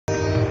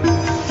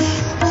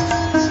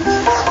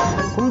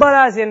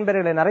கும்பராசி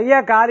என்பவர்களே, நிறைய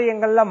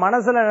காரியங்கள்ல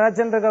மனசுல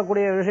நினைச்சுட்டு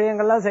இருக்கக்கூடிய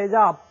விஷயங்கள்லாம் செஞ்சா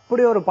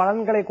அப்படி ஒரு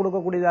பலன்களை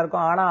கொடுக்கக்கூடியதா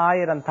இருக்கும். ஆனா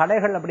 1000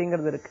 தடைகள்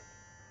அப்படிங்கிறது இருக்கு.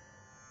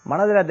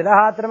 மனதுல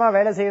திடகாத்திரமா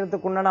வேலை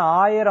செய்யறதுக்கு உண்டான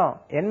 1000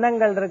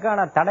 எண்ணங்கள் இருக்கு.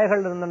 ஆனா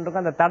தடைகள்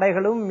இருந்துருக்கு. அந்த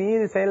தடைகளும்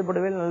மீறி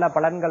செயல்படுவதில் நல்ல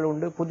பலன்கள்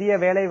உண்டு. புதிய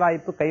வேலை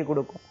வாய்ப்பு கை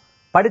கொடுக்கும்.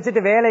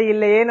 படிச்சுட்டு வேலை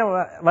இல்லையேன்னு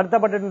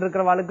வருத்தப்பட்டு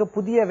இருக்கிறவாளுக்கு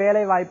புதிய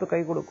வேலை வாய்ப்பு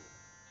கை கொடுக்கும்.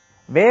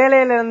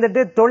 வேலையில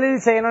இருந்துட்டு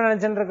தொழில் செய்யணும்னு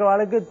நினைச்சுட்டு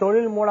இருக்கிறவாளுக்கு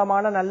தொழில்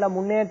மூலமான நல்ல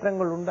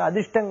முன்னேற்றங்கள் உண்டு,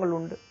 அதிர்ஷ்டங்கள்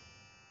உண்டு,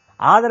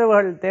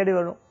 ஆதரவுகள் தேடி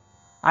வரும்.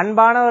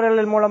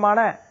 அன்பானவர்கள் மூலமான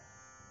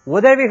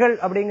உதவிகள்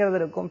அப்படிங்கிறது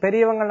இருக்கும்.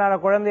 பெரியவங்களான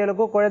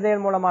குழந்தைகளுக்கும்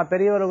குழந்தைகள் மூலமா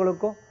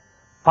பெரியவர்களுக்கும்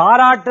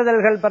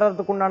பாராட்டுதல்கள்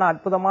பெறறதுக்கு உண்டான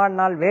அற்புதமான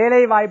நாள்.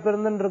 வேலை வாய்ப்பு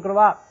இருந்துட்டு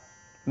இருக்கிறவா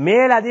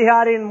மேல்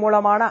அதிகாரியின்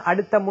மூலமான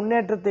அடுத்த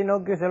முன்னேற்றத்தை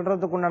நோக்கி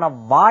செல்றதுக்கு உண்டான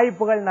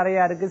வாய்ப்புகள்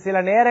நிறைய இருக்கு. சில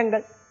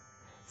நேரங்கள்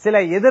சில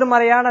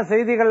எதிர்மறையான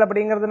செய்திகள்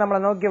அப்படிங்கிறது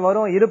நம்மளை நோக்கி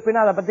வரும்.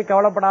 இருப்பினும் அதை பத்தி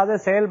கவலைப்படாத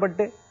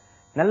செயல்பட்டு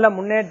நல்ல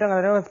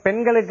முன்னேற்றம்.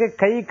 பெண்களுக்கு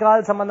கை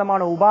கால்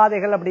சம்பந்தமான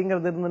உபாதைகள்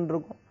அப்படிங்கிறது இருந்துட்டு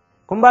இருக்கும்.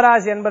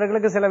 கும்பராசி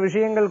என்பவர்களுக்கு சில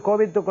விஷயங்கள்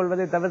கோபித்துக்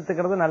கொள்வதை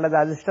தவிர்த்துக்கிறது நல்லது.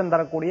 அதிர்ஷ்டம்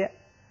தரக்கூடிய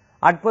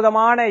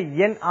அற்புதமான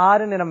எண்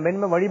 6, நிறம்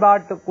வெண்மை.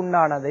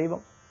 வழிபாட்டுக்குண்டான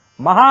தெய்வம்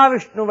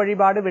மகாவிஷ்ணு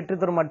வழிபாடு வெற்றி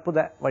தரும் அற்புத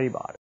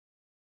வழிபாடு.